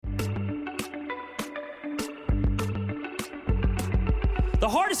The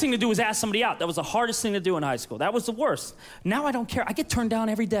hardest thing to do was ask somebody out. That was the hardest thing to do in high school. That was the worst. Now I don't care. I get turned down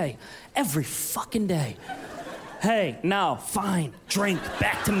every day. Every fucking day. Hey, no, fine. Drink,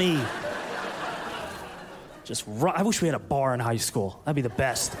 back to me. I wish we had a bar in high school. That'd be the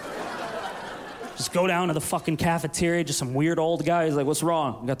best. Just go down to the fucking cafeteria, just some weird old guy. He's like, what's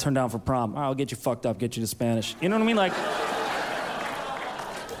wrong? I got turned down for prom. All right, I'll get you fucked up, get you to Spanish. You know what I mean? Like,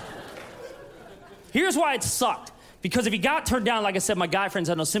 here's why it sucked. Because if you got turned down, like I said, my guy friends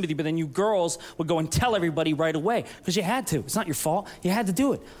had no sympathy, but then you girls would go and tell everybody right away. Because you had to. It's not your fault. You had to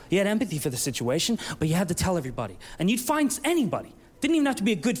do it. You had empathy for the situation, but you had to tell everybody. And you'd find anybody. Didn't even have to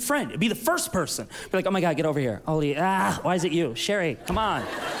be a good friend. It'd be the first person. Be like, oh my God, get over here. Ollie, why is it you? Sherry, come on.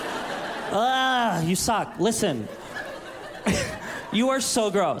 You suck. Listen. You are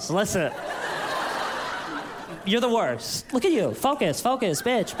so gross. Listen. You're the worst. Look at you. Focus,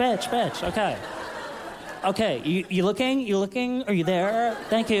 bitch. Okay, you looking? Are you there?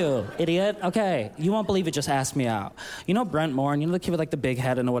 Thank you, idiot. Okay, you won't believe it, just asked me out. You know Brent Morin, you know the kid with like the big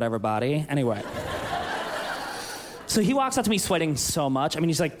head and the whatever body? Anyway. So he walks up to me sweating so much. I mean,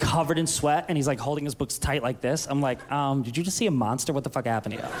 he's like covered in sweat and he's like holding his books tight like this. I'm like, did you just see a monster? What the fuck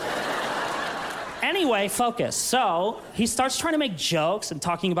happened to you? Anyway, focus. So he starts trying to make jokes and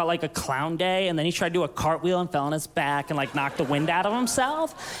talking about like a clown day, and then he tried to do a cartwheel and fell on his back and like knocked the wind out of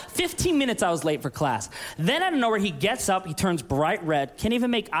himself. 15 minutes I was late for class. Then out of nowhere, he gets up, he turns bright red, can't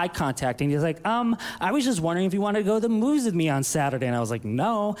even make eye contact, and he's like, I was just wondering if you wanted to go to the movies with me on Saturday. And I was like,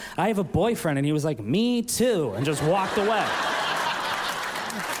 no, I have a boyfriend. And he was like, me too, and just walked away.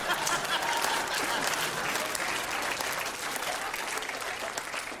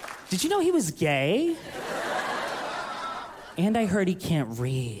 Did you know he was gay? And I heard he can't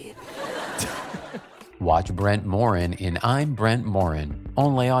read. Watch Brent Morin in I'm Brent Morin,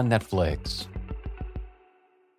 only on Netflix.